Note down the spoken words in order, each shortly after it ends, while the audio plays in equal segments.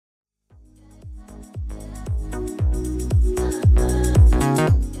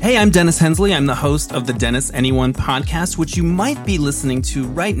Hey, I'm Dennis Hensley. I'm the host of the Dennis Anyone podcast, which you might be listening to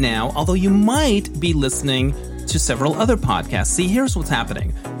right now, although you might be listening to several other podcasts. See, here's what's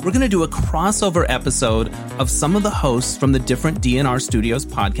happening. We're going to do a crossover episode of some of the hosts from the different DNR Studios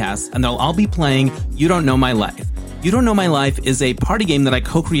podcasts, and they'll all be playing You Don't Know My Life. You Don't Know My Life is a party game that I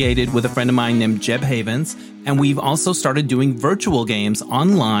co-created with a friend of mine named Jeb Havens, and we've also started doing virtual games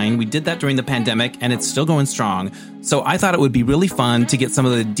online. We did that during the pandemic, and it's still going strong. So I thought it would be really fun to get some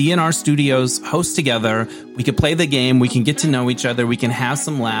of the DNR Studios hosts together. We could play the game, we can get to know each other, we can have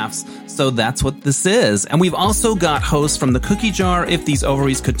some laughs. So that's what this is. And we've also got hosts from The Cookie Jar, If These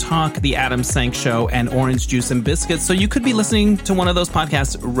Ovaries Could Talk, The Adam Sank Show, and Orange Juice and Biscuits. So you could be listening to one of those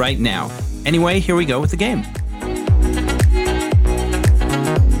podcasts right now. Anyway, here we go with the game.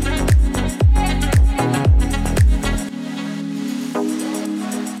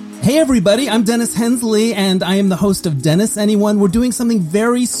 Hey everybody, I'm Dennis Hensley, and I am the host of Dennis Anyone. We're doing something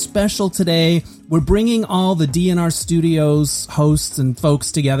very special today. We're bringing all the DNR Studios hosts and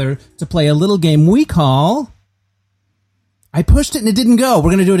folks together to play a little game we call... I pushed it and it didn't go.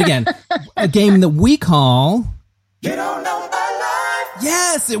 We're going to do it again. A game that we call... You Don't Know My Life!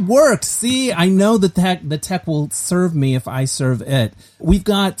 Yes, it worked. See, I know that the tech will serve me if I serve it. We've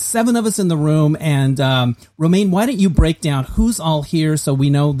got 7 of us in the room, and Romaine, why don't you break down who's all here so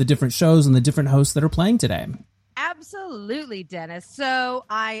we know the different shows and the different hosts that are playing today? Absolutely, Dennis. So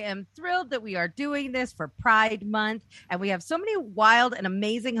I am thrilled that we are doing this for Pride Month, and we have so many wild and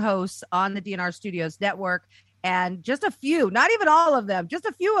amazing hosts on the DNR Studios network. And just a few, not even all of them, just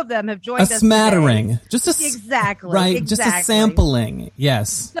a few of them have joined us. A smattering. Today. Exactly. Right. Exactly. Just a sampling. Yes.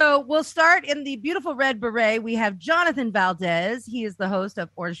 So we'll start in the beautiful red beret. We have Jonathan Valdez. He is the host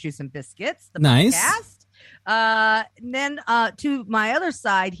of Orange Juice and Biscuits, the podcast. And then to my other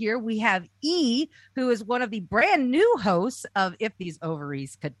side here, we have E, who is one of the brand new hosts of If These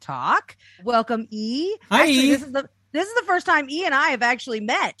Ovaries Could Talk. Welcome, E. Hi, actually, E. This is the first time E and I have actually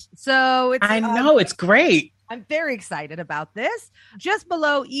met. So it's, I know, it's great. I'm very excited about this. Just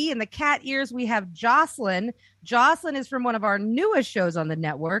below E in the cat ears, we have Jocelyn. Jocelyn is from one of our newest shows on the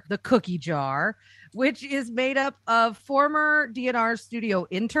network, The Cookie Jar, which is made up of former DNR studio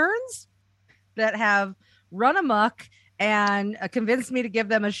interns that have run amok and convinced me to give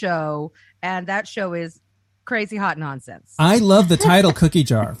them a show. And that show is Crazy Hot Nonsense. I love the title Cookie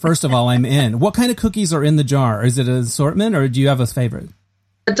Jar. First of all, I'm in. What kind of cookies are in the jar? Is it an assortment, or do you have a favorite?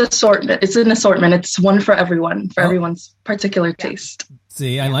 It's assortment. It's an assortment. It's one for everyone, for everyone's particular taste.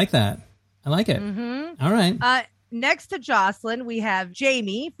 See, I like that. I like it. Mm-hmm. All right. Next to Jocelyn, we have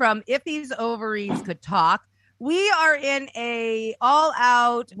Jamie from If These Ovaries Could Talk. We are in a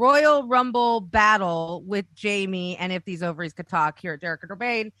all-out Royal Rumble battle with Jamie and If These Ovaries Could Talk here at Derek and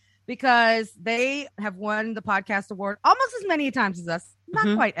Romaine, because they have won the podcast award almost as many times as us.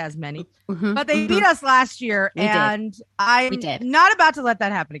 Not quite as many, but they beat us last year, and I'm not about to let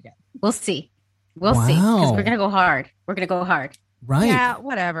that happen again. We'll see. We'll see, because we're going to go hard. We're going to go hard. Right. Yeah,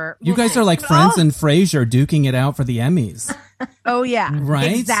 whatever. You guys are like Friends and Frasier duking it out for the Emmys. Oh, yeah.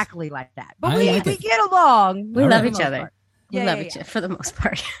 Right? Exactly like that. But we get along. We love each other. Part. We love each other for the most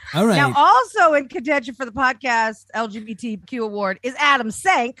part. All right. Now, also in contention for the podcast LGBTQ award is Adam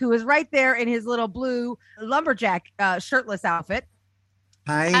Sank, who is right there in his little blue lumberjack shirtless outfit.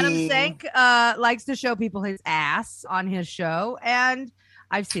 Hi. Adam Sank likes to show people his ass on his show, and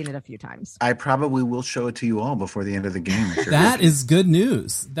I've seen it a few times. I probably will show it to you all before the end of the game. That is good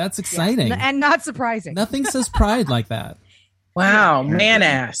news. That's exciting. Yeah. And not surprising. Nothing says pride like that. Wow, man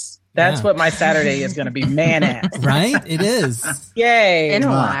ass. That's what my Saturday is going to be, man ass. Right? It is. Yay. In a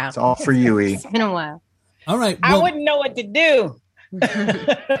while. It's all for you, E. It's been a while. All right. I wouldn't know what to do.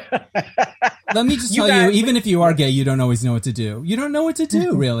 Let me just tell you, even if you are gay, you don't always know what to do. You don't know what to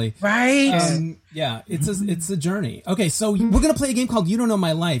do, really. Right. Yeah, it's a journey. Okay, so we're going to play a game called You Don't Know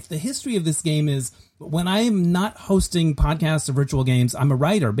My Life. The history of this game is when I am not hosting podcasts or virtual games, I'm a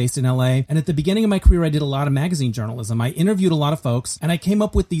writer based in LA. And at the beginning of my career, I did a lot of magazine journalism. I interviewed a lot of folks, and I came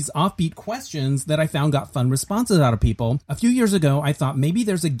up with these offbeat questions that I found got fun responses out of people. A few years ago, I thought maybe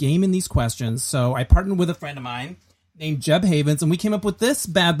there's a game in these questions. So I partnered with a friend of mine named Jeb Havens, and we came up with this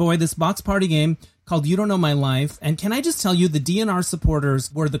bad boy, this box party game called You Don't Know My Life. And can I just tell you, the DNR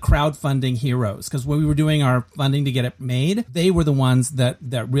supporters were the crowdfunding heroes, because when we were doing our funding to get it made, they were the ones that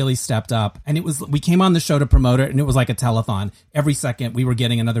really stepped up. And it was, we came on the show to promote it, and it was like a telethon. Every second we were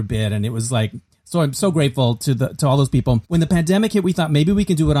getting another bid, and it was like, so I'm so grateful to all those people. When the pandemic hit, we thought maybe we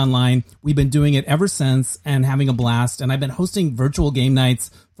can do it online. We've been doing it ever since and having a blast. And I've been hosting virtual game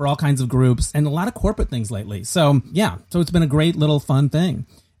nights for all kinds of groups and a lot of corporate things lately. So yeah, so it's been a great little fun thing.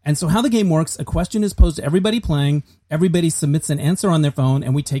 And so how the game works, a question is posed to everybody playing, everybody submits an answer on their phone,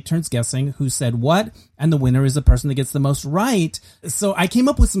 and we take turns guessing who said what, and the winner is the person that gets the most right. So I came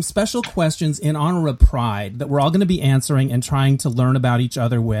up with some special questions in honor of Pride that we're all going to be answering and trying to learn about each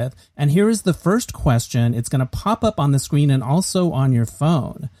other with. And here is the first question. It's going to pop up on the screen and also on your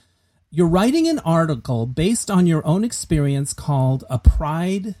phone. You're writing an article based on your own experience called A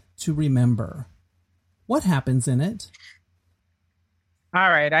Pride to Remember. What happens in it? All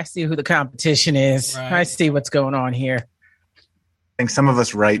right, I see who the competition is. Right. I see what's going on here. I think some of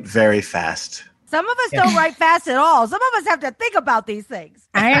us write very fast. Some of us don't write fast at all. Some of us have to think about these things.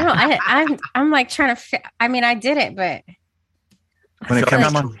 I don't know. I'm like trying to. I did it, but When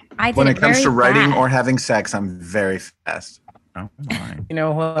it comes to writing or having sex, I'm very fast. Oh my. You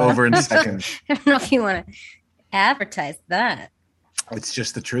know what? Over in seconds. I don't know if you want to advertise that. It's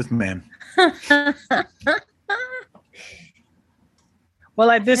just the truth, man. Well,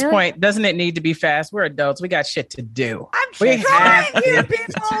 at this point, doesn't it need to be fast? We're adults. We got shit to do. I'm trying here,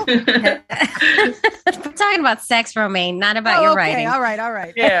 people. We're talking about sex, Romaine, not about your writing. All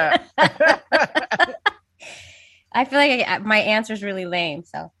right. Yeah. I feel like my answer is really lame,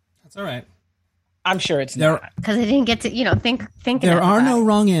 so That's all right. I'm sure it's not. because I didn't get to, think. There are no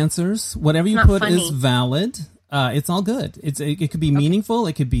wrong answers. Whatever you Not put funny. is valid. It's all good. It could be meaningful.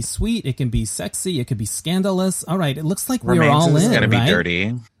 It could be sweet. It can be sexy. It could be scandalous. All right. It looks like we're all in. Is going to be right?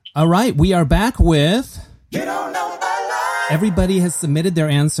 dirty. All right. We are back with. Everybody has submitted their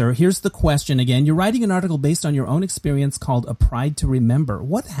answer. Here's the question again. You're writing an article based on your own experience called A Pride to Remember.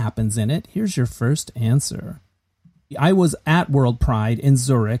 What happens in it? Here's your first answer. I was at World Pride in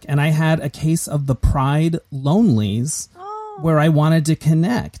Zurich, and I had a case of the Pride Lonelies where I wanted to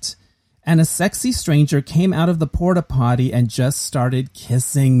connect. And a sexy stranger came out of the porta potty and just started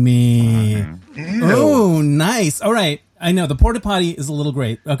kissing me. Oh, nice. All right. I know the porta potty is a little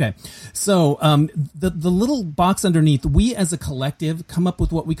great. Okay. So the little box underneath, we as a collective come up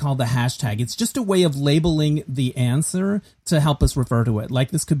with what we call the hashtag. It's just a way of labeling the answer to help us refer to it.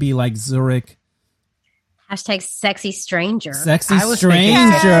 Like this could be like Zurich. Hashtag sexy stranger. Sexy I was stranger.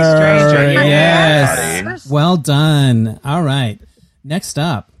 thinking sexy stranger. Yes. Well done. All right. Next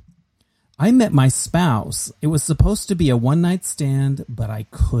up. I met my spouse. It was supposed to be a one-night stand, but I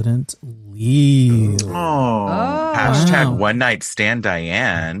couldn't leave. Oh. Hashtag one night stand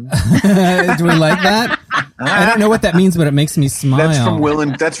Diane. Do we like that? I don't know what that means, but it makes me smile.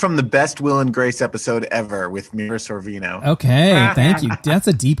 That's from the best Will and Grace episode ever with Mira Sorvino. Okay, thank you. That's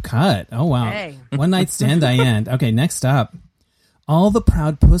a deep cut. Oh, wow. Hey. One night stand Diane. Okay, next up. All the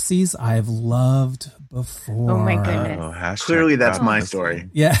proud pussies I've loved before. Oh my goodness. Oh, hashtag Clearly, that's proud my pussy. story.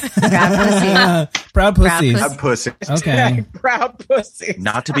 Yeah. Proud pussy. Proud pussies. I'm pussy. Okay. Proud pussy.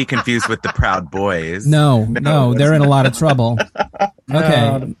 Not to be confused with the Proud Boys. No, they're in a lot of trouble.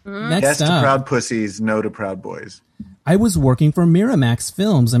 Okay, Yes next to up. proud pussies, no to proud boys. I was working for Miramax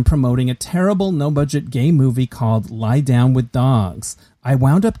Films and promoting a terrible no-budget gay movie called Lie Down with Dogs. I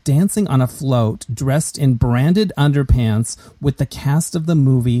wound up dancing on a float, dressed in branded underpants, with the cast of the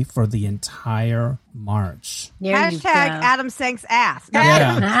movie for the entire march. There you Hashtag go. Adam Sank's ass.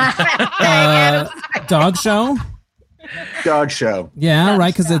 Yeah. Dog show? Dog show. Yeah,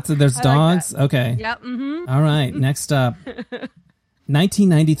 right, because there's dogs. Okay. Yep. Mm-hmm. All right, next up.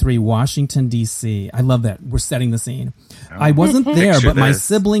 1993, Washington, D.C. I love that. We're setting the scene. I wasn't there, Picture but my this.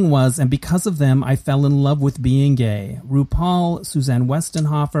 sibling was, and because of them, I fell in love with being gay. RuPaul, Suzanne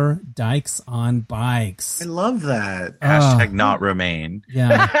Westenhofer, Dykes on Bikes. I love that. Hashtag not Romaine.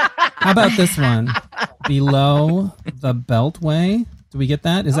 Yeah. How about this one? Below the Beltway. Do we get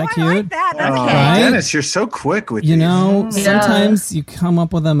that? Is that cute? I like that. That's Oh, cute. Right? Dennis, you're so quick with You these. know, Yeah. sometimes you come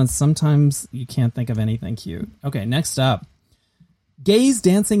up with them and sometimes you can't think of anything cute. Okay, next up. Gays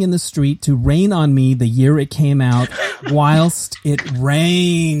dancing in the street to Rain on Me the year it came out whilst it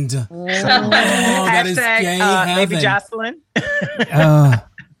rained. Oh, that is Hashtag gay maybe heaven. Jocelyn.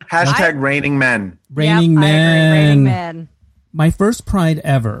 Hashtag raining men. Raining Yep, I agree. men. Raining men. My first Pride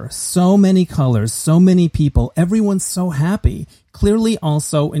ever. So many colors, so many people. Everyone's so happy. Clearly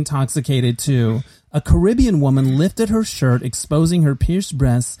also intoxicated too. A Caribbean woman lifted her shirt, exposing her pierced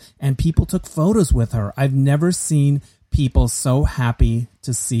breasts, and people took photos with her. I've never seen people so happy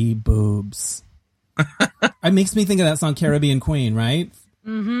to see boobs. It makes me think of that song Caribbean Queen, right?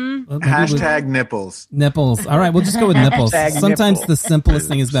 Mm-hmm. Hashtag nipples. Nipples. All right, we'll just go with nipples. Hashtag Sometimes nipple. the simplest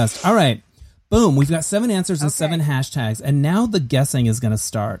thing is best. All right. Boom. We've got 7 answers and 7 hashtags. And now the guessing is going to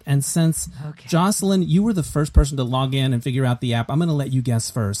start. And since, Jocelyn, you were the first person to log in and figure out the app, I'm going to let you guess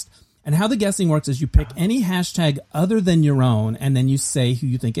first. And how the guessing works is you pick any hashtag other than your own, and then you say who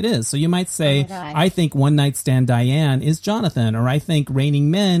you think it is. So you might say, I think One Night Stand Diane is Jonathan, or I think Raining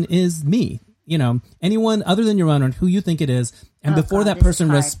Men is me. You know, anyone other than your own, or who you think it is. And before that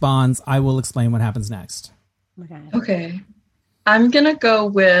person responds, I will explain what happens next. Okay. I'm going to go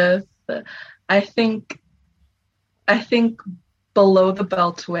with, I think Below the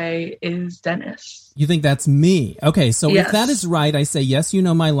Beltway is Dennis. You think that's me? Okay, so if that is right, I say, yes, you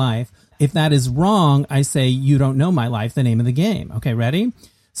know my life. If that is wrong, I say, you don't know my life, the name of the game. Okay, ready?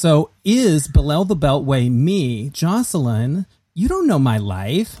 So is Below the Beltway me, Jocelyn? You don't know my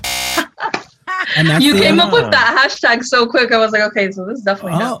life. And that's you came up with that hashtag so quick. I was like, okay, so this is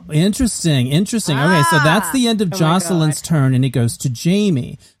definitely no. Interesting. Okay, so that's the end of Jocelyn's turn, and it goes to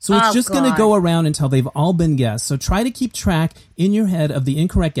Jamie. So it's just going to go around until they've all been guessed. So try to keep track in your head of the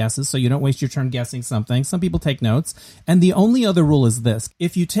incorrect guesses so you don't waste your turn guessing something. Some people take notes. And the only other rule is this.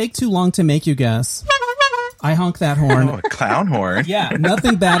 If you take too long to make your guess, I honk that horn. Oh, a clown horn. Yeah,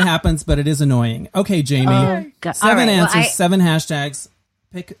 nothing bad happens, but it is annoying. Okay, Jamie. 7 answers, 7 hashtags.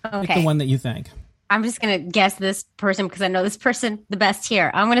 Pick the one that you think. I'm just going to guess this person because I know this person the best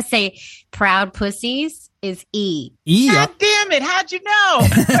here. I'm going to say Proud Pussies is E. God damn it. How'd you know?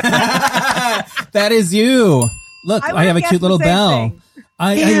 That is you. Look, I have a cute little bell.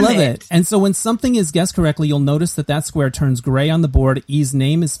 I love it. And so when something is guessed correctly, you'll notice that square turns gray on the board. E's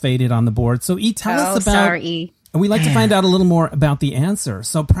name is faded on the board. So E, tell us about... Sorry, E. And we'd like to find out a little more about the answer.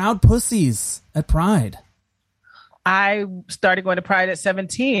 So Proud Pussies at Pride. I started going to Pride at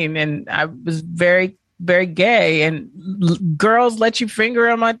 17, and I was very, very gay, and girls let you finger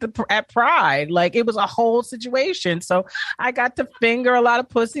them at Pride. Like, it was a whole situation. So I got to finger a lot of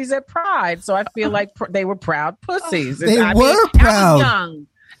pussies at Pride. So I feel like they were proud pussies. They were proud. I was young,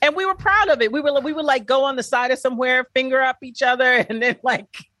 and we were proud of it. We would like go on the side of somewhere, finger up each other, and then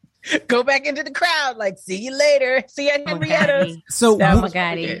like go back into the crowd. Like, see you later. See you at Henrietta's. So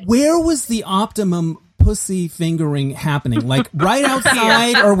where was the optimum pussy fingering happening? Like right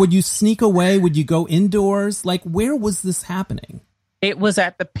outside, or would you sneak away? Would you go indoors? Like, where was this happening? It was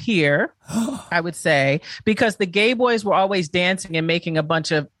at the pier, I would say, because the gay boys were always dancing and making a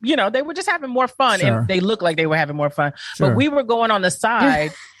bunch of, they were just having more fun. Sure. And they looked like they were having more fun. Sure. But we were going on the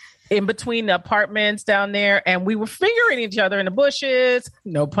side in between the apartments down there, and we were fingering each other in the bushes.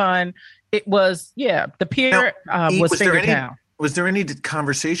 No pun. It was, the pier was finger town. Was there any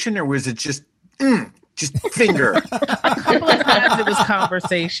conversation, or was it just finger? A couple of times it was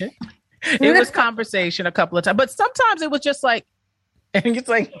conversation. It was conversation a couple of times, but sometimes it was just like, and it's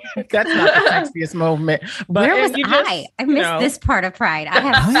like, that's not the sexiest moment. But where was I? I missed this part of Pride. I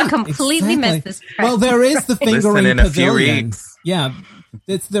have completely missed this part. Well, there is the fingering pavilion. Yeah.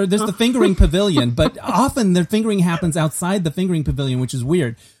 There's the fingering pavilion, but often the fingering happens outside the fingering pavilion, which is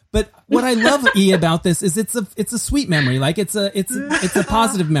weird. But what I love, E, about this is it's a sweet memory. Like it's a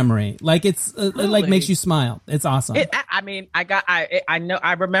positive memory. Like it like makes you smile. It's awesome. I know.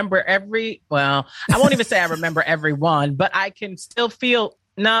 I remember I won't even say I remember every one, but I can still feel.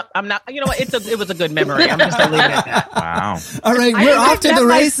 No, I'm not. You know what? It was a good memory. I'm just gonna leave it at that. Wow. All right, we're off to the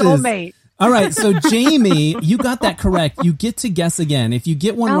races. All right, so Jamie, you got that correct. You get to guess again. If you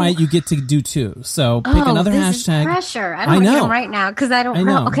get one right, you get to do 2. So pick another hashtag. Is pressure. I don't know right now because I don't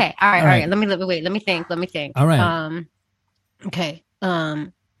know. Okay. All right. Let me think. All right. Okay.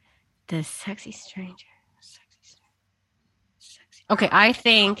 The sexy stranger. Okay. I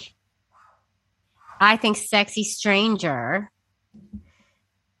think sexy stranger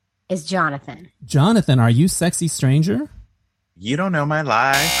is Jonathan. Jonathan, are you sexy stranger? You don't know my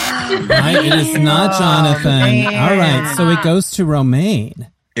life. It is not Jonathan. All right, so it goes to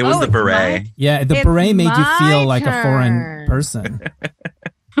Romaine. It was the beret. Yeah, the beret made you feel like a foreign person.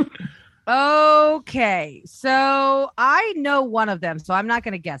 Okay, so I know one of them, so I'm not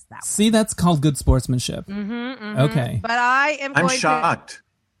going to guess that one. See, that's called good sportsmanship. Okay. But I'm shocked.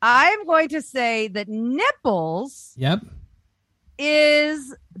 I'm going to say that Nipples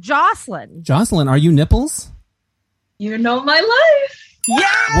is Jocelyn. Jocelyn, are you Nipples? You know my life.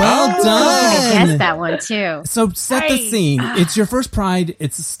 Yeah. Well done. I guessed that one too. So set the scene. It's your first Pride.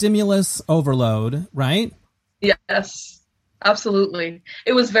 It's a stimulus overload, right? Yes. Absolutely.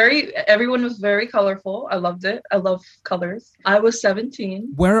 Everyone was very colorful. I loved it. I love colors. I was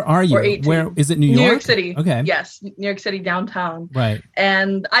 17. Where are you? Or 18. Where is it? New York? New York City. Okay. Yes. New York City downtown. Right.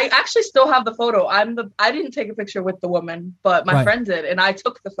 And I actually still have the photo. I didn't take a picture with the woman, but my friend did. And I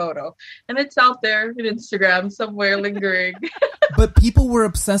took the photo. And it's out there in Instagram somewhere lingering. But people were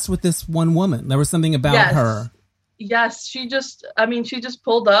obsessed with this one woman. There was something about her. Yes, she just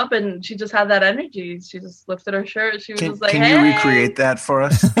pulled up and she just had that energy. She just lifted her shirt. She was just like, can hey. you recreate that for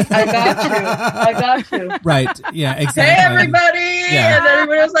us? I got you. Right. Yeah, exactly. Hey, everybody. Yeah. And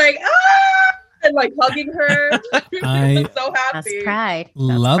everybody was like, ah, and like hugging her. I so happy. That's pride.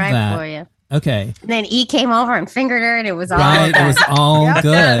 Love pride that. for you. Okay. And then E came over and fingered her, and it was all Right. good. It was all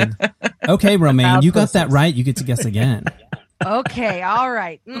good. Okay, Romaine, you got Pussies. that right. You get to guess again. Okay, all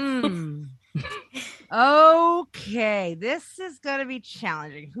right. Okay, this is gonna be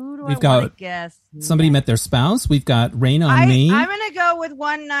challenging. Who do We've I got want to guess? Somebody met their spouse. We've got Rain on Me. I'm gonna go with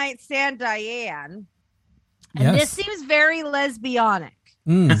One Night Stand Diane. And Yes. this seems very lesbianic.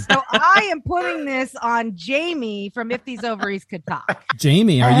 Mm. So I am putting this on Jamie from If These Ovaries Could Talk.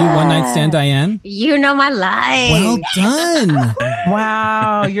 Jamie, are you One Night Stand Diane? You know my life. Well done.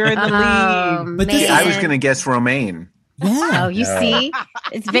 Wow, you're in the lead. But this- I was going to guess Romaine. Yeah. Oh, you see?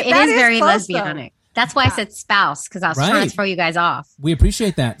 It That is is very close, though. lesbianic. That's why I said spouse, because I was trying Right. to throw you guys off. We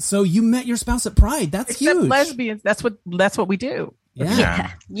appreciate that. So you met your spouse at Pride. That's Except huge. lesbians. That's what we do.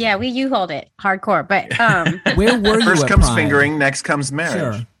 Yeah. Yeah, you hold it hardcore, but Where were you First at comes Pride? fingering, next comes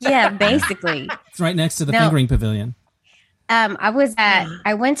marriage. Sure. yeah, basically. It's right next to the No. fingering pavilion.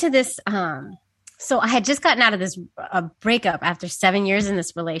 I went to this so I had just gotten out of this breakup after 7 years in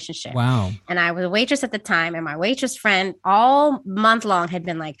this relationship. Wow. And I was a waitress at the time, and my waitress friend all month long had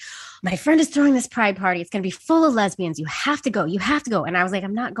been like, my friend is throwing this pride party. It's going to be full of lesbians. You have to go. You have to go. And I was like,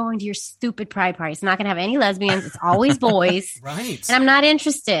 I'm not going to your stupid pride party. It's not going to have any lesbians. It's always boys. Right. And I'm not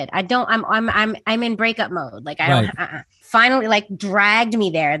interested. I'm in breakup mode. Like I Right. don't, finally like dragged me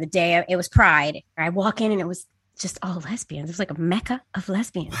there the day it was Pride. I walk in and it was just all lesbians. It was like a mecca of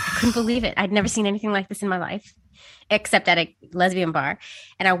lesbians. I couldn't believe it. I'd never seen anything like this in my life, except at a lesbian bar.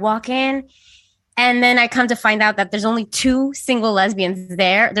 And I walk in, and then I come to find out that there's only 2 single lesbians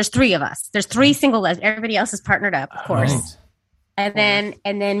there. There's 3 of us. There's 3 single lesbians. Everybody else is partnered up, of course. Right.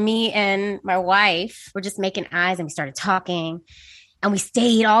 And then me and my wife were just making eyes, and we started talking. And we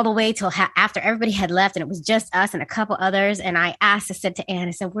stayed all the way till after everybody had left, and it was just us and a couple others. And I said to Anne,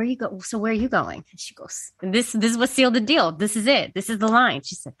 I said, where are you going? And she goes, this is what sealed the deal. This is it. This is the line.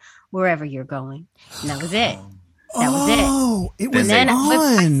 She said, wherever you're going. And that was it. It was And then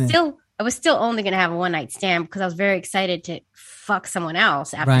on. I was still only going to have a one night stand because I was very excited to fuck someone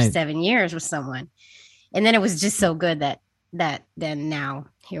else after Right. 7 years with someone. And then it was just so good that then now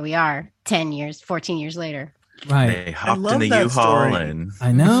here we are 14 years later. Right. They hopped love in the that U-Haul story. and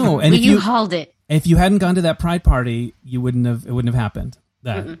I know. And You hauled it. if you hadn't gone to that Pride party, it wouldn't have happened.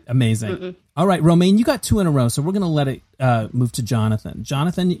 Amazing. All right, Romaine, you got 2 in a row, so we're going to let it move to Jonathan.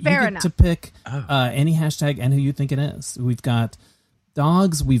 Jonathan, you Fair get enough. to pick any hashtag and who you think it is. We've got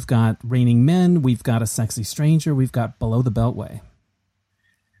dogs, we've got raining men, we've got a sexy stranger, we've got below the beltway.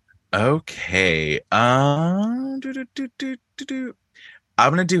 okay. I'm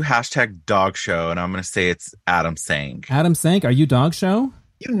gonna do hashtag dog show, and I'm gonna say it's Adam Sank. Adam Sank, are you dog show?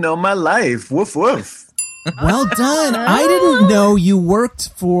 You know my life. Woof woof. Well done. I didn't know you worked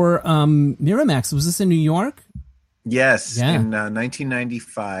for Miramax. Was this in New York? Yes. Yeah. In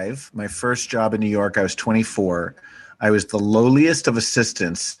 1995, my first job in New York, I was 24. I was the lowliest of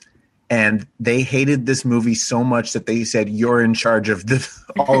assistants. And they hated this movie so much that they said, you're in charge of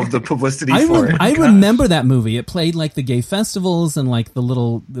all of the publicity for it. I remember that movie. It played like the gay festivals and like the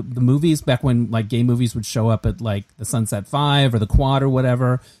movies back when like gay movies would show up at like the Sunset 5 or the Quad or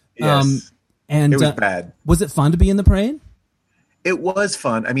whatever. Yes. And It was bad. Was it fun to be in the parade? It was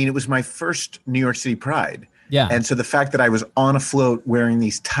fun. I mean, it was my first New York City Pride. Yeah. And so the fact that I was on a float wearing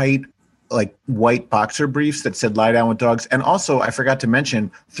these tight, like white boxer briefs that said lie down with dogs. And also, I forgot to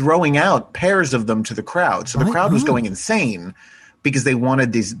mention, throwing out pairs of them to the crowd. So the crowd was going insane because they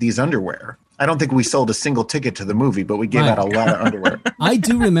wanted these underwear. I don't think we sold a single ticket to the movie, but we gave out a lot of underwear. I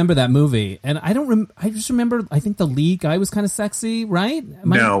do remember that movie. And I just remember, I think the lead guy was kind of sexy, right?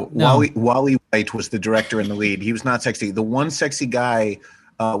 No. Wally White was the director and the lead. He was not sexy. The one sexy guy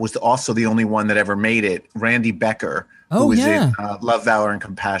was also the only one that ever made it, Randy Becker, who was in Love, Valor, and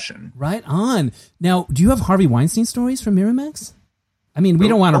Compassion. Right on. Now, do you have Harvey Weinstein stories from Miramax? I mean, we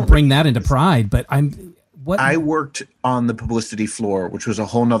don't want to bring that into Pride, but I worked on the publicity floor, which was a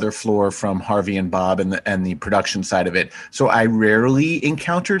whole nother floor from Harvey and Bob and the production side of it. So I rarely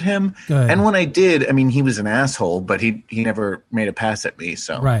encountered him. Good. And when I did, I mean, he was an asshole, but he never made a pass at me.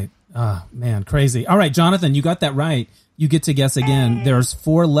 So Right. Oh, man, crazy. All right, Jonathan, you got that right. You get to guess again. There's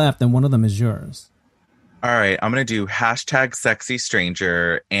 4 left, and one of them is yours. All right, I'm going to do hashtag sexy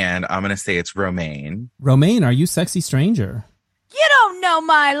stranger, and I'm going to say it's Romaine. Romaine, are you sexy stranger? You don't know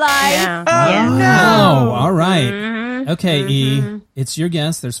my life. Yeah. Oh, no. All right. Mhm. Okay, E, it's your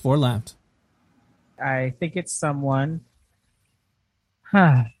guess. There's 4 left. I think it's someone.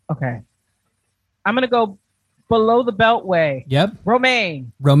 Okay. I'm going to go below the Beltway. Yep.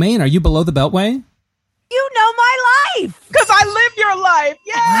 Romaine. Romaine, are you below the Beltway? You know my life. Because I live your life.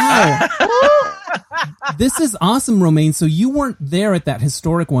 Yeah. Wow. This is awesome, Romaine. So you weren't there at that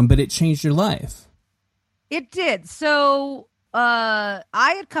historic one, but it changed your life. It did. So I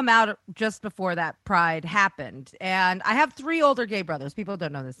had come out just before that Pride happened, and I have 3 older gay brothers. People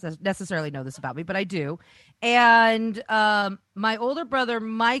don't know this necessarily know this about me, but I do. And my older brother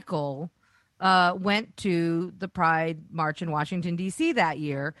Michael went to the Pride March in Washington, D.C. that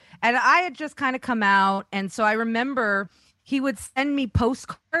year. And I had just kind of come out. And so I remember he would send me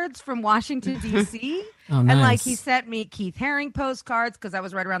postcards from Washington, D.C. Oh, nice. And like he sent me Keith Haring postcards because that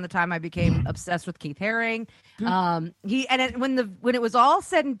was right around the time I became obsessed with Keith Haring. When it was all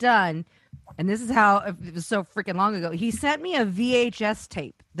said and done, and this is how it was so freaking long ago, he sent me a VHS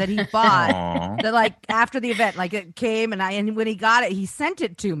tape that he bought that like after the event, like it came and when he got it, he sent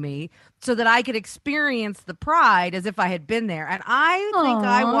it to me so that I could experience the Pride as if I had been there. And I think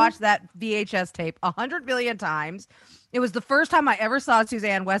I watched that VHS tape 100 million times. It was the first time I ever saw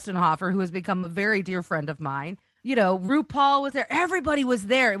Suzanne Westenhofer, who has become a very dear friend of mine. You know, RuPaul was there. Everybody was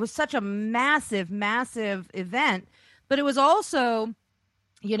there. It was such a massive, massive event. But it was also,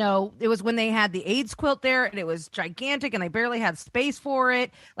 you know, it was when they had the AIDS quilt there, and it was gigantic, and they barely had space for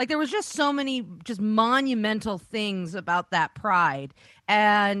it. Like, there was just so many just monumental things about that Pride.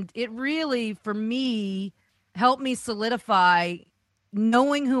 And it really, for me, helped me solidify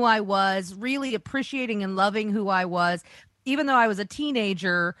knowing who I was, really appreciating and loving who I was, even though I was a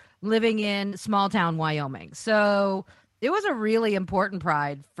teenager living in small town Wyoming. So it was a really important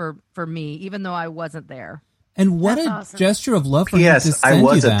Pride for me, even though I wasn't there. And what a awesome gesture of love for him to send I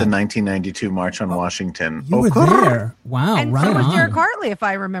was you at that. the 1992 March on Washington. You were there. Wow, and right so was on. Derek Hartley, if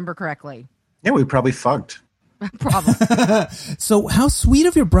I remember correctly. Yeah, we probably fucked. Probably. So how sweet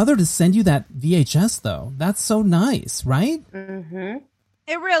of your brother to send you that VHS, though. That's so nice, right? Mm-hmm.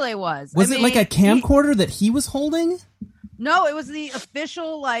 It really was. Was it like a camcorder that he was holding? No, it was the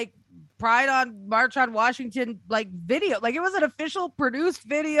official, like, Pride on March on Washington, like, video. Like, it was an official produced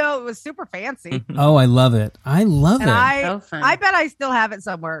video. It was super fancy. Oh, I love it. I love and it. I bet I still have it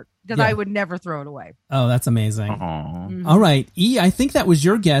somewhere because I would never throw it away. Oh, that's amazing. Mm-hmm. All right. E, I think that was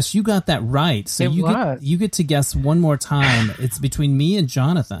your guess. You got that right. So you get to guess one more time. It's between me and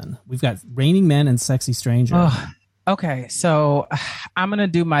Jonathan. We've got Raining Men and Sexy Stranger. Oh, okay. So I'm going to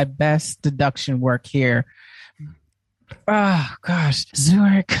do my best deduction work here. Oh, gosh.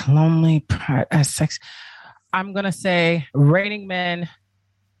 Zurich, Lonely, Pride, Sex. I'm going to say Raining Men,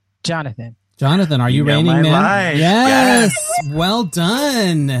 Jonathan. Jonathan, are you Raining Men? Life. Yes. Well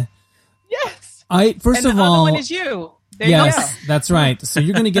done. Yes. First and of the all, other one is you. There yes, you go. that's right. So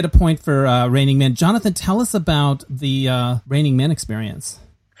you're going to get a point for Raining Men. Jonathan, tell us about the Raining Men experience.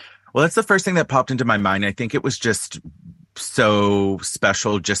 Well, that's the first thing that popped into my mind. I think it was just so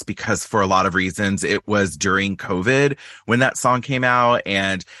special just because for a lot of reasons. It was during COVID when that song came out,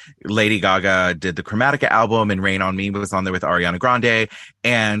 and Lady Gaga did the Chromatica album, and Rain on Me was on there with Ariana Grande.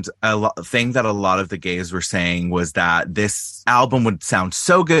 And thing that a lot of the gays were saying was that this album would sound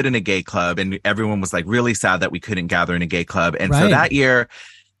so good in a gay club, and everyone was like really sad that we couldn't gather in a gay club. And so that year,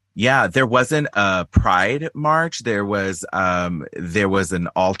 yeah, there wasn't a Pride March. There was an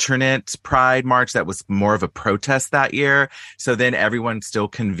alternate Pride March that was more of a protest that year. So then everyone still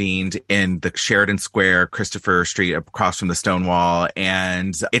convened in the Sheridan Square, Christopher Street, across from the Stonewall,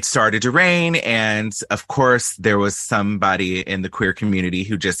 and it started to rain. And of course, there was somebody in the queer community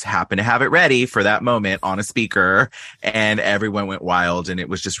who just happened to have it ready for that moment on a speaker, and everyone went wild. And it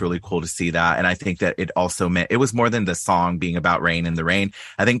was just really cool to see that. And I think that it also meant it was more than the song being about rain and the rain.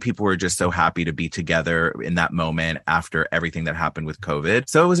 I think people were just so happy to be together in that moment after everything that happened with COVID.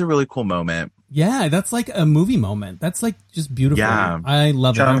 So it was a really cool moment. Yeah, that's like a movie moment. That's like just beautiful. Yeah. I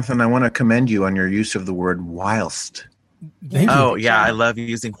love Jonathan, I want to commend you on your use of the word whilst. Thank you. Oh, yeah, I love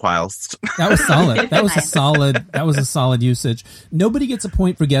using whilst. That was solid. That was a solid usage. Nobody gets a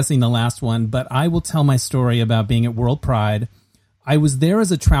point for guessing the last one, but I will tell my story about being at World Pride. I was there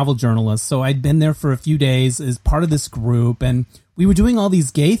as a travel journalist, so I'd been there for a few days as part of this group, and we were doing all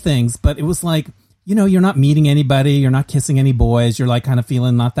these gay things, but it was like, you know, you're not meeting anybody, you're not kissing any boys, you're like kind of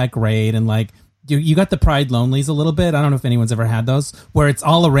feeling not that great, and like you got the Pride lonelies a little bit. I don't know if anyone's ever had those, where it's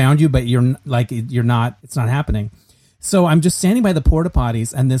all around you, but it's not happening. So I'm just standing by the porta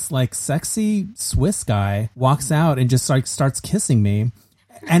potties, and this like sexy Swiss guy walks out and just like starts kissing me.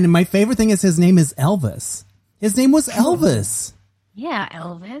 And my favorite thing is his name is Elvis. His name was Elvis. Yeah,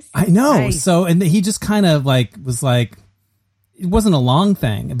 Elvis. I know. Nice. So, and he just kind of like was like, it wasn't a long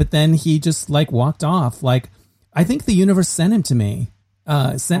thing, but then he just like walked off. Like, I think the universe sent him to me,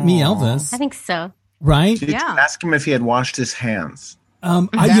 sent me Elvis. I think so. Right? Did you ask him if he had washed his hands?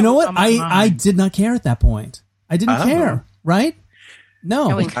 You know what? I did not care at that point. I didn't care. Right? No.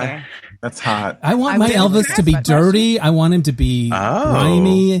 I wouldn't care. That's hot. I want my Elvis to be dirty. I want him to be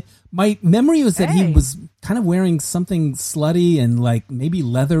grimy. My memory was that he was kind of wearing something slutty and like maybe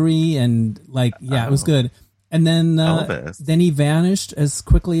leathery and like, it was good. And then he vanished as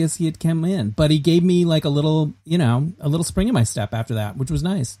quickly as he had come in. But he gave me like a little spring in my step after that, which was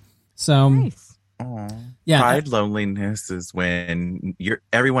nice. So nice. Yeah. Pride loneliness is when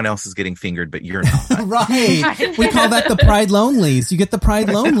everyone else is getting fingered, but you're not. Right. We call that the pride lonelies. You get the pride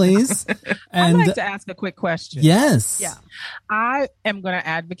lonelies. And I'd like to ask a quick question. Yes. Yeah. I am going to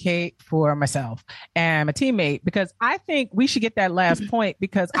advocate for myself and my teammate because I think we should get that last point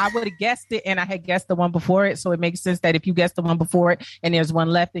because I would have guessed it and I had guessed the one before it. So it makes sense that if you guessed the one before it and there's one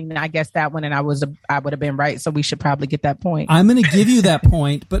left, and I guessed that one and I would have been right. So we should probably get that point. I'm going to give you that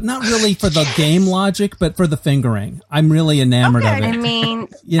point, but not really for the game logic, but for the fingering. I'm really enamored of it. I mean,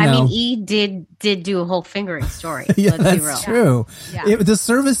 E did do a whole fingering story. Yeah, Let's be real. that's true. Yeah. The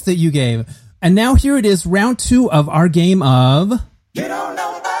service that you gave. And now here it is, round 2 of our game of You Don't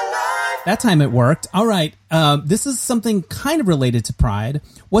Know My Life. That time it worked. All right. This is something kind of related to pride.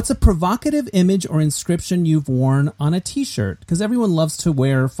 What's a provocative image or inscription you've worn on a t-shirt? Because everyone loves to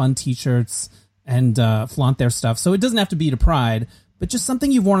wear fun t-shirts and flaunt their stuff. So it doesn't have to be to pride, but just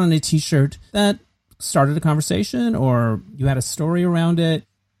something you've worn on a t-shirt that started a conversation or you had a story around it.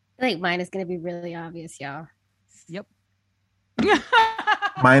 I think mine is going to be really obvious, y'all. Yep.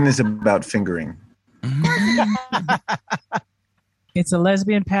 Mine is about fingering. It's a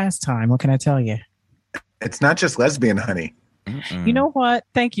lesbian pastime. What can I tell you? It's not just lesbian, honey. Mm-mm. You know what?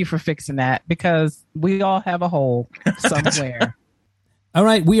 Thank you for fixing that because we all have a hole somewhere. All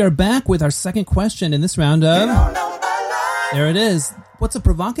right, we are back with our second question in this round of There it is. What's a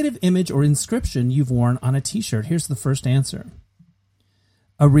provocative image or inscription you've worn on a t-shirt? Here's the first answer.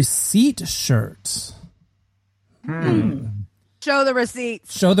 A receipt shirt. Show the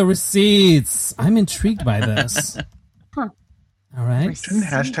receipts. Show the receipts. I'm intrigued by this. Huh. All right. Shouldn't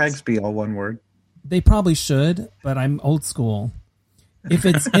hashtags be all one word? They probably should, but I'm old school. If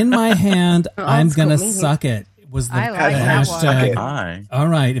it's in my hand, I'm going to suck it. Was the I like that one. hashtag. Hi. All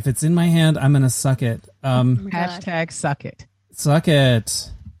right. If it's in my hand, I'm going to suck it. Hashtag suck it. Suck it.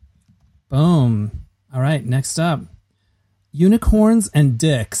 Boom. All right. Next up. Unicorns and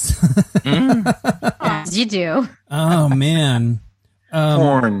dicks. As you do. Oh, man.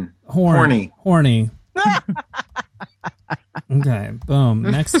 Horny. Okay. Boom.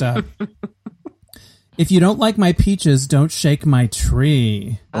 Next up. If you don't like my peaches, don't shake my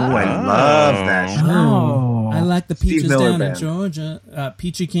tree. Oh, I love that. Oh, I like the peaches Miller down Band. in Georgia.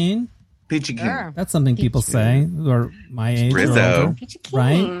 Peachy Keen. Peachy Keen. Sure. That's something people say who are my age or Rizzo. older. Peachy Keen.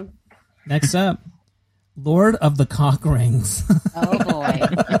 Right? Next up. Lord of the Cock Rings. Oh, boy.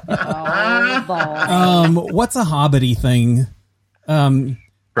 Oh, boy. What's a hobbity thing?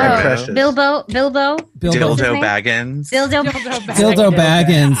 Precious. Bilbo. Dildo name? Baggins. Dildo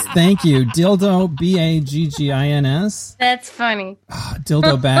Baggins. Thank you. Dildo Baggins. That's funny.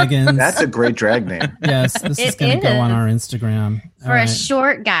 Dildo Baggins. That's a great drag name. Yes, this is It going to go is. on our Instagram. All For a right.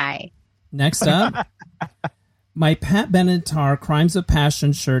 short guy. Next up, my Pat Benatar Crimes of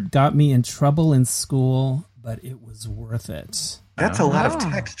Passion shirt got me in trouble in school, but it was worth it. That's a lot of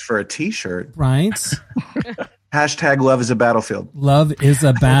text for a t-shirt. Right? Hashtag love is a battlefield. Love is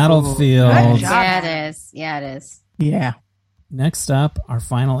a battlefield. Good job. Yeah, it is. Yeah, it is. Yeah. Next up, our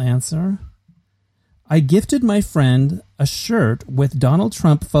final answer. I gifted my friend a shirt with Donald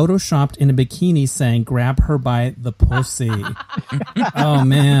Trump photoshopped in a bikini saying, "Grab her by the pussy." Oh,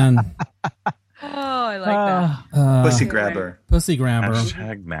 man. Oh, I like that. Pussy grabber. Pussy grabber.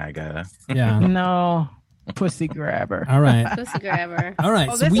 Hashtag MAGA. Yeah. No. Pussy grabber. All right. Pussy grabber. All right.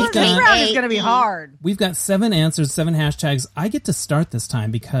 Oh, So this we've got round is going to be hard. 7 answers, 7 hashtags. I get to start this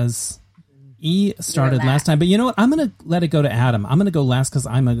time because E started last. last time. But you know what? I'm going to let it go to Adam. I'm going to go last because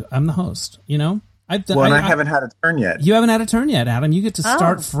I'm the host. You know, I've done. Well, and I haven't had a turn yet. You haven't had a turn yet, Adam. You get to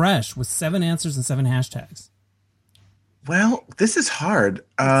start fresh with 7 answers and 7 hashtags. Well, this is hard.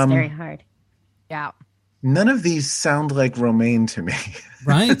 It's very hard. Yeah. None of these sound like Romaine to me.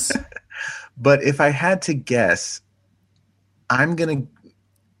 Right? But if I had to guess, I'm going to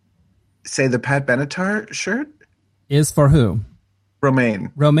say the Pat Benatar shirt. Is for who?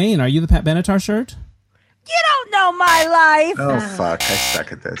 Romaine. Romaine, are you the Pat Benatar shirt? You don't know my life. Oh, fuck. I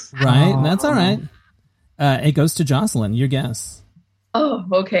suck at this. Right. That's all right. It goes to Jocelyn. Your guess. Oh,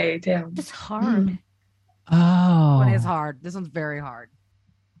 okay. Damn. It's hard. Oh. This one is hard. This one's very hard.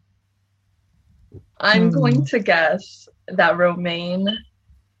 I'm going to guess that Romaine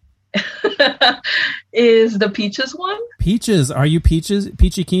is the Peaches one. Peaches. Are you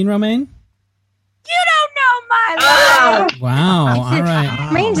Peachy Keen, Romaine? You don't know my life. Wow. All right.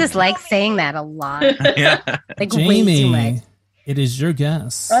 Romaine just likes saying that a lot. Yeah. Like way too Jamie, much. it is your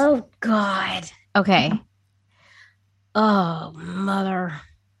guess. Oh God. Okay. Oh mother.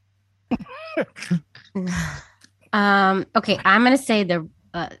 Okay, I'm gonna say the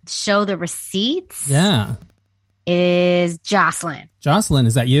show the receipts. Yeah. Is Jocelyn. Jocelyn,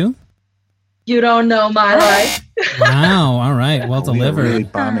 is that you? You don't know my life. Wow. All right. Well We are delivered. really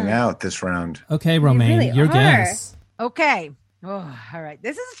bombing out this round. Okay, Romaine, really your are. guess. Okay. Oh, all right.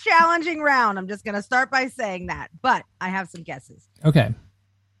 This is a challenging round. I'm just going to start by saying that, but I have some guesses. Okay.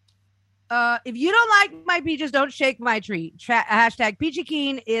 If you don't like my peaches, don't shake my tree. Hashtag Peachy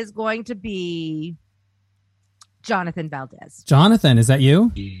Keen is going to be Jonathan Valdez. Jonathan, is that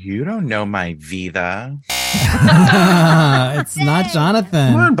you? You don't know my Vida. It's not Come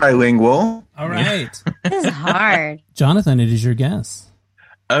Jonathan. on, bilingual. All right. This is hard. Jonathan, it is your guess.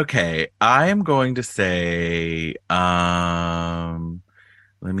 Okay, I am going to say, let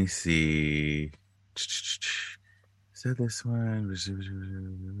me see. So this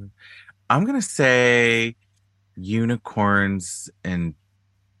one, I'm going to say Unicorns and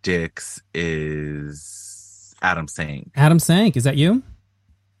Dicks is Adam Sank. Adam Sank, is that you?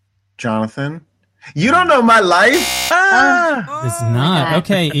 Jonathan. You don't know my life. It's not. God.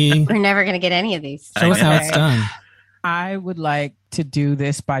 Okay, E. We're never gonna get any of these. Show us how it's Okay. done. I would like to do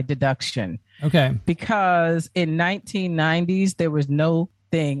this by deduction Okay. because in 1990s there was no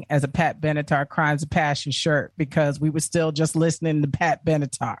thing as a Pat Benatar Crimes of Passion shirt because we were still just listening to Pat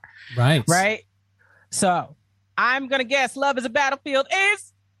Benatar, Right. right? So I'm gonna guess "Love Is a Battlefield"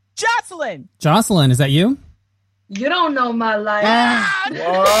 is Jocelyn. Jocelyn, is that you? You don't know my life. Ah,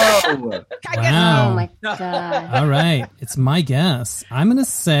 Whoa. Wow. oh my God. All right. It's my guess. I'm going to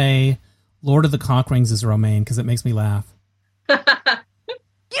say Lord of the Cock Rings is Romaine because it makes me laugh.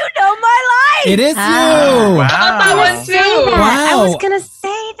 You know my life. It is Ah. you. Wow. That one Say that. too. I Wow. was gonna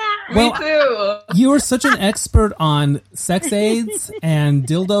say that. Well, Me too. you are such an expert on sex aids and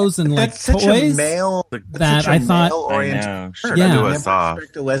dildos and like That's such toys. a male. that That's such I a thought- male-oriented I know. shirt. Yeah. I Yeah. would Never never saw.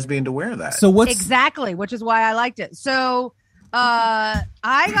 expect a lesbian to wear that. So what's Exactly, which is why I liked it. So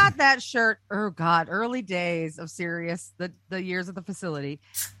I got that shirt, oh God, early days of Sirius, the years of the facility.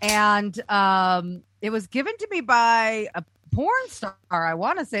 And it was given to me by a porn star, I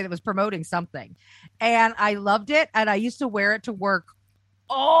want to say, that was promoting something. And I loved it. And I used to wear it to work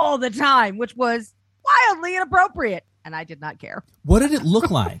all the time, which was wildly inappropriate. And I did not care. what did it look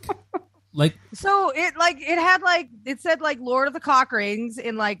like? Like So it said like Lord of the Cock Rings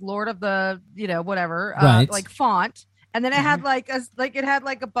in like Lord of the, whatever, Right. like font. And then it had like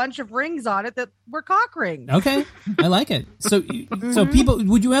a bunch of rings on it that were cock rings. okay, I like it. So people,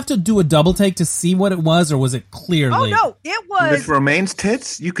 would you have to do a double take to see what it was, or was it clearly? Oh no, it was With Romaine's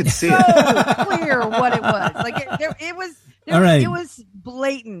tits, you could see so it. clear what it was. Like it was. All right. It was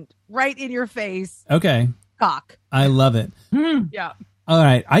blatant, right in your face. Okay, Cock. I love it. Yeah. All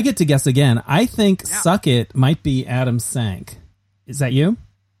right, I get to guess again. I think "Suck It" might be Adam Sank. Is that you?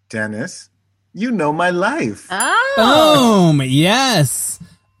 Dennis, you know my life. Oh, Boom! Yes.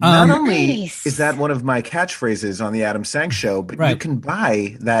 Not only nice. is that one of my catchphrases on the Adam Sank Show, but you Right. can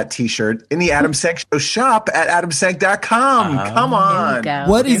buy that T-shirt in the Adam Sank Show shop at adamsank.com. Come There on. you go.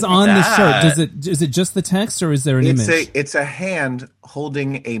 What is on the shirt? that. Is it just the text, or is there an image? It's a hand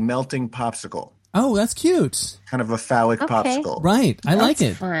holding a melting popsicle, Oh, that's cute. kind of a phallic Okay. popsicle. Right. I like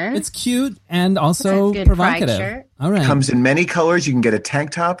That's it. fun. It's cute and also That's a good pride provocative. shirt. All right. Comes in many colors. You can get a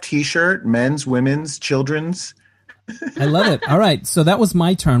tank top, T-shirt, men's, women's, children's. I love it. All right. So that was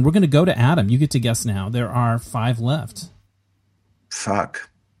my turn. We're going to go to Adam. You get to guess now. There are 5 left. Fuck.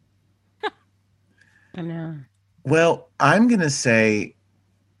 I know. Well, I'm going to say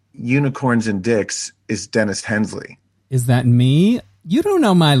Unicorns and Dicks is Dennis Hensley. Is that me? You don't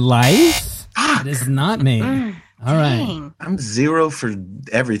know my life. It is not me. All right. Dang. I'm 0 for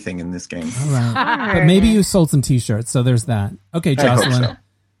everything in this game. All right. But maybe you sold some T-shirts, so there's that. Okay, I hope Jocelyn. so.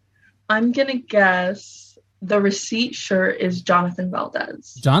 I'm gonna guess the receipt shirt is Jonathan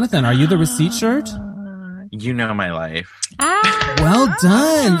Valdez. Jonathan, are you the receipt shirt? You know my life. Ah. Well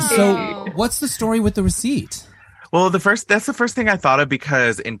done. So Oh. what's the story with the receipt? Well, that's the first thing I thought of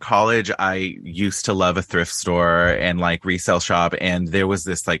because in college I used to love a thrift store and like resale shop, and there was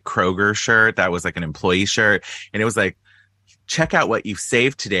this like Kroger shirt that was like an employee shirt, and it was like check out what you've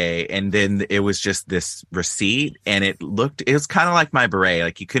saved today. And then it was just this receipt, and it was kind of like my beret.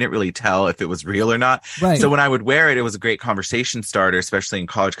 Like you couldn't really tell if it was real or not. Right. So when I would wear it, it was a great conversation starter, especially in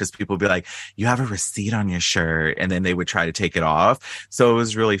college, because people would be like, you have a receipt on your shirt, and then they would try to take it off. So it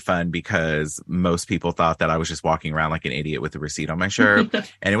was really fun because most people thought that I was just walking around like an idiot with a receipt on my shirt.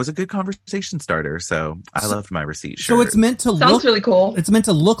 And it was a good conversation starter. So I loved my receipt shirt. So it's meant to Sounds really cool. It's meant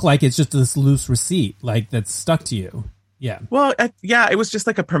to look like it's just this loose receipt, like that's stuck to you. Yeah. Well, it was just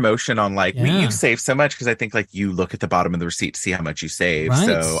like a promotion on like, you saved so much, because I think like you look at the bottom of the receipt to see how much you saved.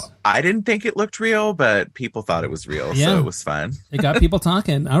 Right. So I didn't think it looked real, but people thought it was real. Yeah. So it was fun. It got people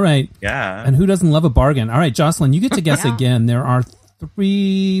talking. All right. Yeah. And who doesn't love a bargain? All right, Jocelyn, you get to guess again. There are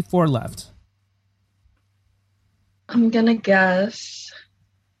 4 left. I'm gonna guess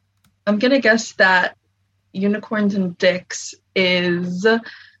that unicorns and dicks is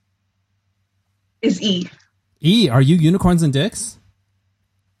E. E, are you unicorns and dicks?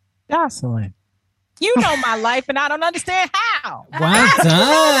 Jocelyn, you know my life, and I don't understand how. Well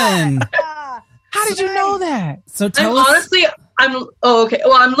done. How did you know that? So tell us. Honestly, okay.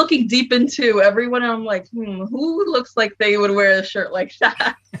 Well, I'm looking deep into everyone, and I'm like, who looks like they would wear a shirt like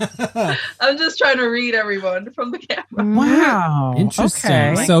that? I'm just trying to read everyone from the camera. Wow. Interesting.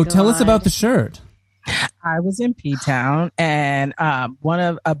 Okay. So tell us about the shirt. I was in P-Town, and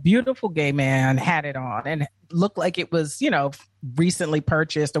a beautiful gay man had it on and looked like it was, recently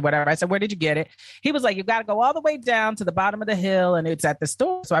purchased or whatever. I said, where did you get it? He was like, you got to go all the way down to the bottom of the hill, and it's at the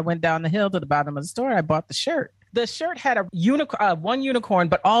store. So I went down the hill to the bottom of the store. I bought the shirt. The shirt had one unicorn,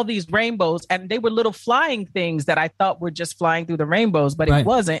 but all these rainbows, and they were little flying things that I thought were just flying through the rainbows, but it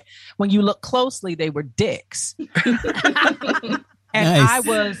wasn't. When you look closely, they were dicks. And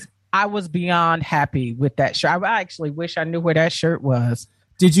Nice. I was beyond happy with that shirt. I actually wish I knew where that shirt was.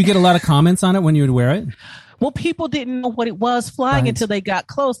 Did you get a lot of comments on it when you would wear it? Well, people didn't know what it was flying until they got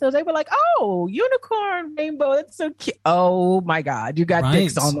close. So they were like, oh, unicorn rainbow. It's so cute. Oh, my God. You got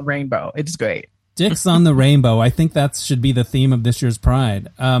dicks on the rainbow. It's great. Dicks on the rainbow. I think that should be the theme of this year's Pride.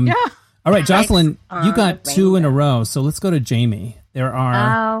 All right, Jocelyn, you got 2 in a row. So let's go to Jamie. There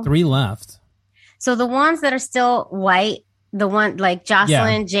are 3 left. So the ones that are still white, the one like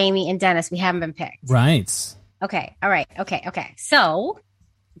Jocelyn, Jamie, and Dennis, we haven't been picked. Right. Okay. All right. Okay. So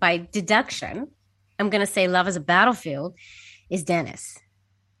by deduction, I'm going to say Love is a Battlefield is Dennis.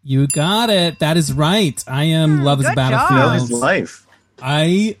 You got it. That is right. I am Love is a Battlefield. Love is life.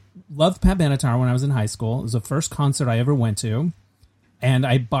 I loved Pat Benatar when I was in high school. It was the first concert I ever went to. And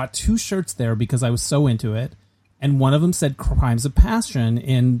I bought 2 shirts there because I was so into it. And one of them said Crimes of Passion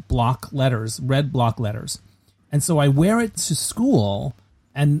in block letters, red block letters. And so I wear it to school,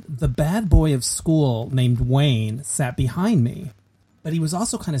 and the bad boy of school named Wayne sat behind me. But he was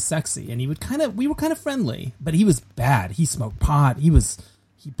also kind of sexy, and we were kind of friendly, but he was bad. He smoked pot. He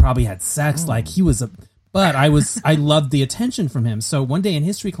probably had sex. Like but I loved the attention from him. So one day in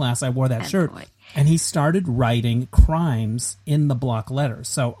history class, I wore that shirt, and he started writing crimes in the block letters.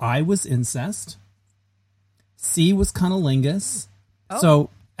 So I was incest. C was cunnilingus. So,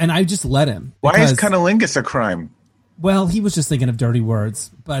 and I just let him. Why is cunnilingus a crime? Well, he was just thinking of dirty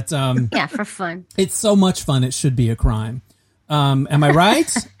words, but yeah, for fun. It's so much fun. It should be a crime. Am I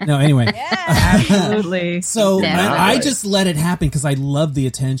right? No, anyway. Absolutely. So I just let it happen because I love the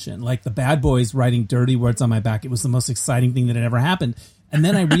attention. Like the bad boys writing dirty words on my back. It was the most exciting thing that had ever happened. And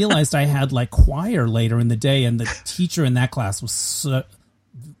then I realized I had like choir later in the day, and the teacher in that class was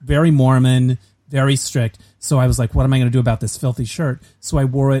very Mormon, very strict. So I was like, what am I going to do about this filthy shirt? So I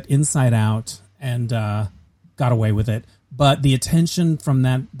wore it inside out and got away with it. But the attention from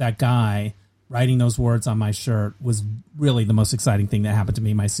that guy writing those words on my shirt was really the most exciting thing that happened to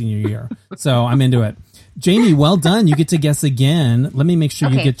me my senior year. So I'm into it. Jamie, well done. You get to guess again. Let me make sure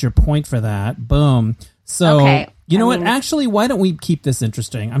you get your point for that. Boom. So, you know what? Actually, why don't we keep this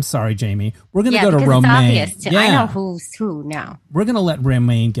interesting? I'm sorry, Jamie. We're going to go to Romaine. It's obvious. I know who's who now. We're going to let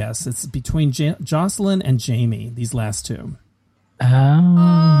Romaine guess. It's between Jocelyn and Jamie, these last 2.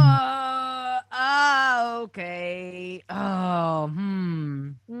 Okay.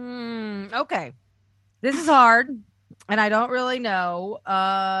 Okay. This is hard, and I don't really know.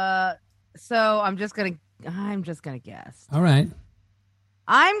 So I'm just gonna guess. All right.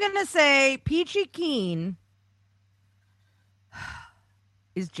 I'm gonna say Peachy Keen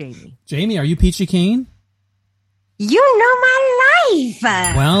is Jamie. Jamie, are you Peachy Keen? You know my life.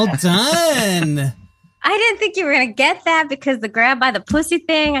 Well done. I didn't think you were gonna get that because the grab by the pussy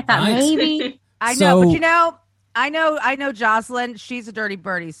thing. I thought maybe. I know, but I know Jocelyn. She's a dirty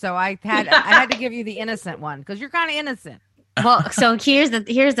birdie, so I had to give you the innocent one because you're kind of innocent. Well, so here's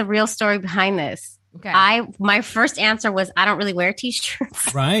the real story behind this. Okay. My first answer was I don't really wear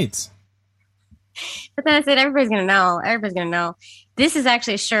t-shirts. Right. But then I said, everybody's going to know. Everybody's going to know. This is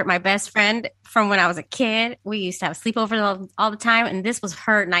actually a shirt my best friend from when I was a kid. We used to have sleepovers all the time. And this was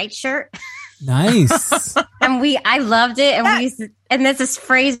her night shirt. Nice. And I loved it. And we used to, and there's this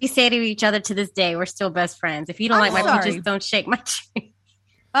phrase we say to each other to this day. We're still best friends. If you don't like my peaches, don't shake my tree.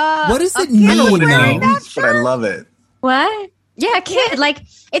 What does it kid mean, was wearing though? that But I shirt? love it. What? Yeah, a kid. Like,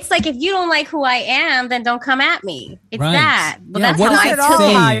 it's like, if you don't like who I am, then don't come at me. It's Right. that. Well, Yeah, that's what how does I it took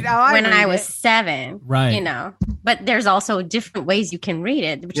say? it when I read was it. 7. Right. You know, but there's also different ways you can read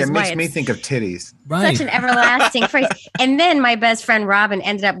it, which Yeah, is it why makes me it's think of titties. Right. such an everlasting phrase. And then my best friend Robin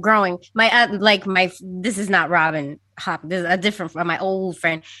ended up growing. This is not Robin Hop. This is a different. My old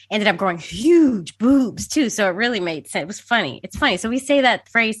friend ended up growing huge boobs too. So it really made sense. It was funny. It's funny. So we say that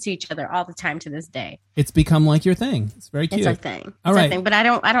phrase to each other all the time to this day. It's become like your thing. It's very cute. It's our thing. It's All our right. thing. But I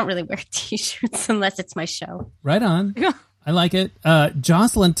don't really wear t-shirts unless it's my show. Right on. I like it.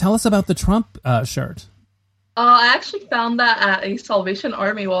 Jocelyn, tell us about the Trump shirt. I actually found that at a Salvation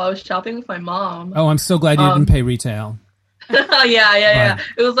Army while I was shopping with my mom. Oh, I'm so glad you didn't pay retail. Yeah.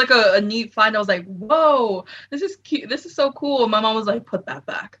 It was like a neat find. I was like, whoa, this is cute. This is so cool. My mom was like, put that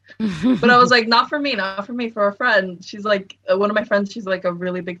back. But I was like, not for me, for a friend. She's like, one of my friends, she's like a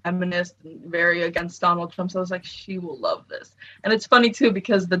really big feminist and very against Donald Trump. So I was like, she will love this. And it's funny too,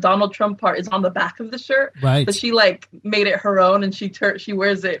 because the Donald Trump part is on the back of the shirt. Right. But she like made it her own and she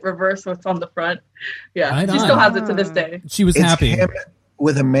wears it reverse, so it's on the front. Yeah. Right she on. still has it to this day. She was It's happy. him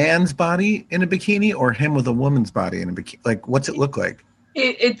with a man's body in a bikini or him with a woman's body in a bikini? Like, what's it look like?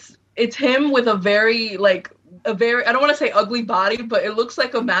 It's him with a very I don't want to say ugly body, but it looks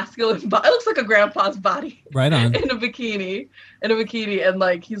like a masculine body. It looks like a grandpa's body. Right on. In a bikini, and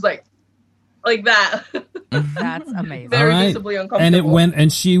like he's like that. That's amazing. Very All right. visibly uncomfortable. And it went,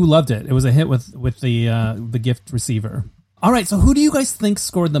 and she loved it. It was a hit with the gift receiver. All right, so who do you guys think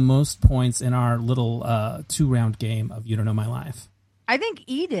scored the most points in our little 2-round game of You Don't Know My Life? I think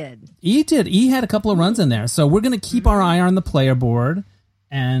E did. E did. E had a couple of runs in there. So we're going to keep our eye on the player board,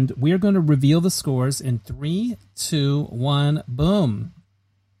 and we're going to reveal the scores in 3, 2, 1, boom.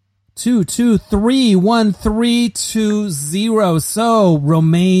 2, 2, 3, 1, 3, 2, 0. So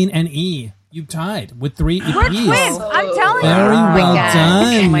Romaine and E, you tied with 3 We're each. twins. I'm telling Very you. well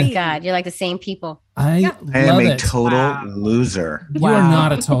done. Oh my God. You're like the same people. I am love a it. total loser. You are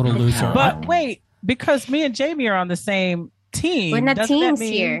not a total loser. But wait, because me and Jamie are on the same team. We're not doesn't that teams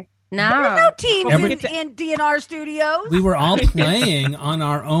mean- here. There's No. no teams Every- in DNR studios. We were all playing on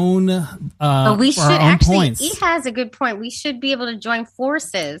our own. But we for should our own actually, points, he has a good point. We should be able to join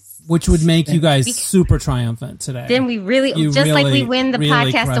forces. which would make you guys Because- super triumphant today. Then we really, You just like really, we win the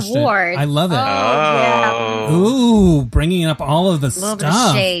really podcast crushed it. award. I love it. Oh, Ooh, bringing up all of the A little bit stuff.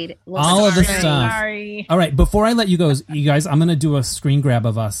 of shade. A little All bit of the shade. stuff. Sorry. All right, before I let you go, you guys, I'm going to do a screen grab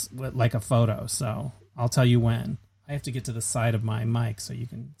of us with like a photo. So I'll tell you when. I have to get to the side of my mic so you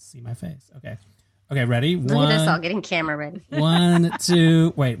can see my face. Okay, ready? Look at us all getting camera ready. 1,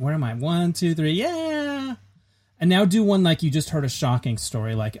 2. Wait, where am I? 1, 2, 3. Yeah. And now do one like you just heard a shocking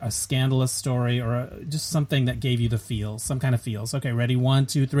story, like a scandalous story, or just something that gave you the feels, some kind of feels. Okay, ready? 1,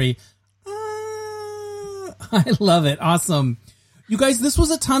 2, 3. I love it. Awesome. You guys, this was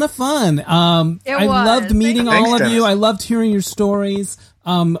a ton of fun. I loved meeting Thanks, all of Dennis. you. I loved hearing your stories.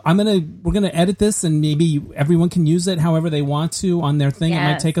 We're gonna edit this, and maybe everyone can use it however they want to on their thing. It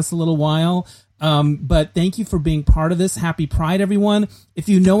might Yes. take us a little while. But thank you for being part of this. Happy Pride, everyone. If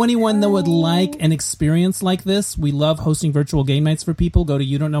you know anyone that would like an experience like this, we love hosting virtual game nights for people. Go to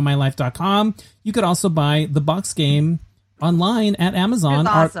youdon'tknowmylife.com. You could also buy the box game online at Amazon. It's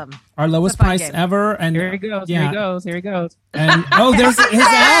awesome. Our lowest It's a fun price game. ever. And Here he goes. Yeah. Here he goes. Here he goes. And there's his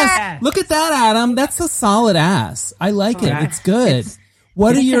ass. Look at that, Adam. That's a solid ass. I like it. It's good.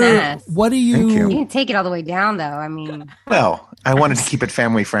 What are it's an your? ass. What are Thank You you. can take it all the way down, though. I mean, Well, I wanted to keep it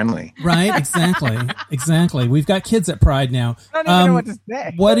family friendly. Right, exactly. We've got kids at Pride now. I don't even know what to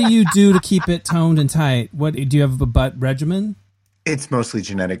say. What do you do to keep it toned and tight? What do you have a butt regimen? It's mostly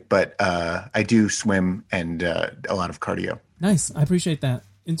genetic, but I do swim and a lot of cardio. Nice, I appreciate that.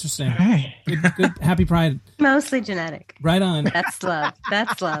 Interesting. Hey. Good. Happy Pride. mostly genetic. Right on. That's love.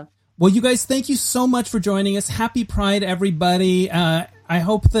 That's love. Well, you guys, thank you so much for joining us. Happy Pride, everybody. I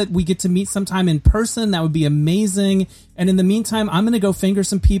hope that we get to meet sometime in person. That would be amazing. And in the meantime, I'm going to go finger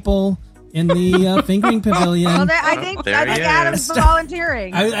some people in the fingering pavilion. Well, I think There he Adam's is.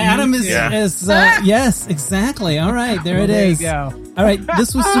 volunteering. Adam is, Yeah. yes, exactly. All right, there it There you is. go. All right,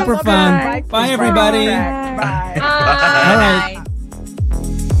 this was super fun. Bye, everybody. Bye. All right.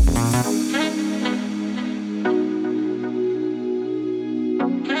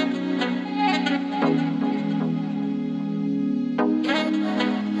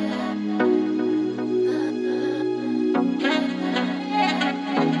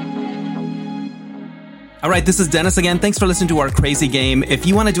 All right, this is Dennis again. Thanks for listening to our crazy game. If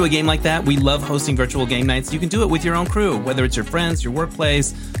you want to do a game like that, we love hosting virtual game nights. You can do it with your own crew, whether it's your friends, your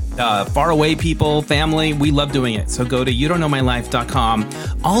workplace, far away people, family. We love doing it. So go to youdon'tknowmylife.com.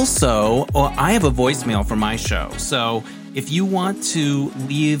 Also, I have a voicemail for my show. So if you want to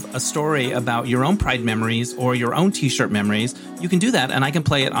leave a story about your own Pride memories or your own T-shirt memories, you can do that, and I can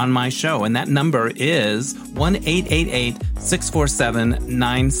play it on my show. And that number is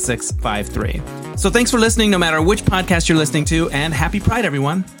 1-888-647-9653. So thanks for listening, no matter which podcast you're listening to, and happy Pride,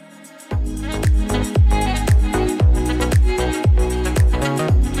 everyone.